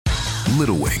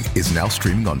Little Wing is now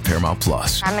streaming on Paramount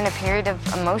Plus. I'm in a period of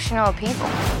emotional upheaval.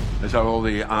 Is that all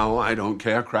the I don't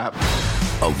care crap?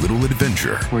 A little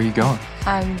adventure. Where are you going?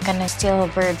 I'm gonna steal a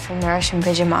bird from the Russian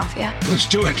pigeon mafia. Let's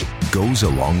do it. Goes a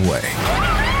long way.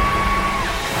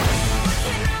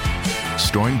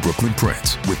 Starring Brooklyn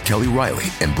Prince with Kelly Riley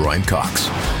and Brian Cox.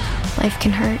 Life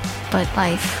can hurt, but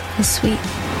life is sweet.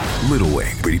 Little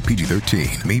Wing, rated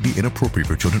PG-13, may be inappropriate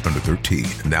for children under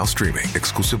 13. Now streaming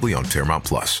exclusively on Paramount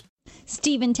Plus.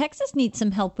 Steve in Texas needs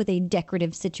some help with a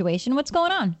decorative situation. What's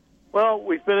going on? Well,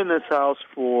 we've been in this house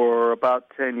for about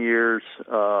 10 years.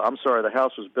 The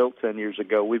house was built 10 years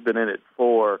ago. We've been in it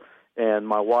 4, and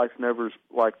my wife never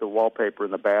liked the wallpaper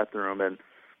in the bathroom. And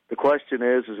the question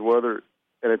is whether,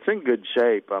 and it's in good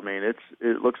shape. I mean, it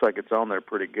looks like it's on there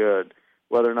pretty good,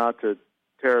 whether or not to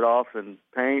tear it off and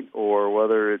paint or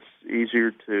whether it's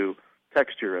easier to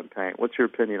texture and paint. What's your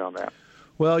opinion on that?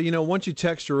 Well, once you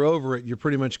texture over it, you're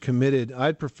pretty much committed.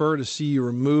 I'd prefer to see you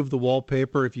remove the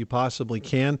wallpaper if you possibly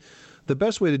can. The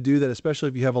best way to do that, especially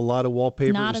if you have a lot of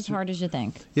wallpaper... Not as hard as you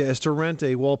think. Yeah, is to rent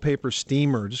a wallpaper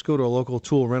steamer. Just go to a local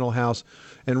tool rental house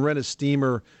and rent a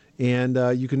steamer, and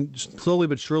you can slowly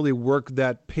but surely work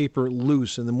that paper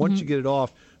loose. And then once you get it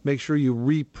off, make sure you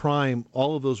re-prime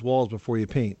all of those walls before you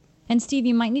paint. And Steve,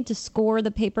 you might need to score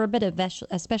the paper a bit,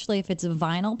 especially if it's a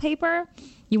vinyl paper.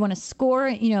 You want to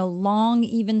score, long,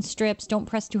 even strips. Don't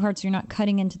press too hard so you're not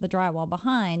cutting into the drywall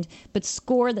behind, but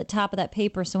score the top of that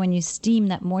paper so when you steam,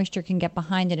 that moisture can get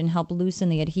behind it and help loosen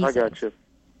the adhesive. I got you.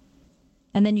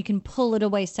 And then you can pull it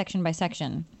away section by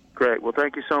section. Great. Well,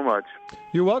 thank you so much.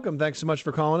 You're welcome. Thanks so much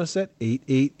for calling us at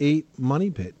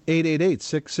 888-MONEY-PIT,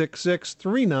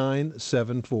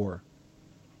 888-666-3974.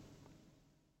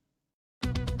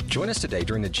 Join us today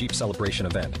during the Jeep Celebration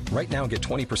event. Right now, get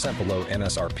 20% below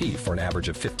MSRP for an average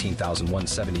of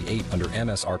 $15,178 under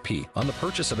MSRP on the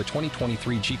purchase of a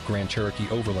 2023 Jeep Grand Cherokee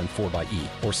Overland 4xE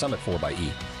or Summit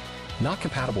 4xE. Not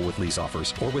compatible with lease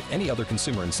offers or with any other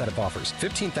consumer incentive offers.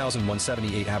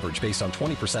 $15,178 average based on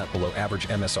 20% below average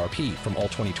MSRP from all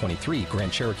 2023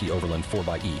 Grand Cherokee Overland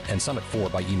 4xE and Summit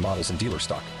 4xE models in dealer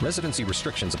stock. Residency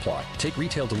restrictions apply. Take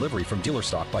retail delivery from dealer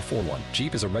stock by 4/1.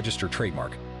 Jeep is a registered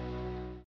trademark.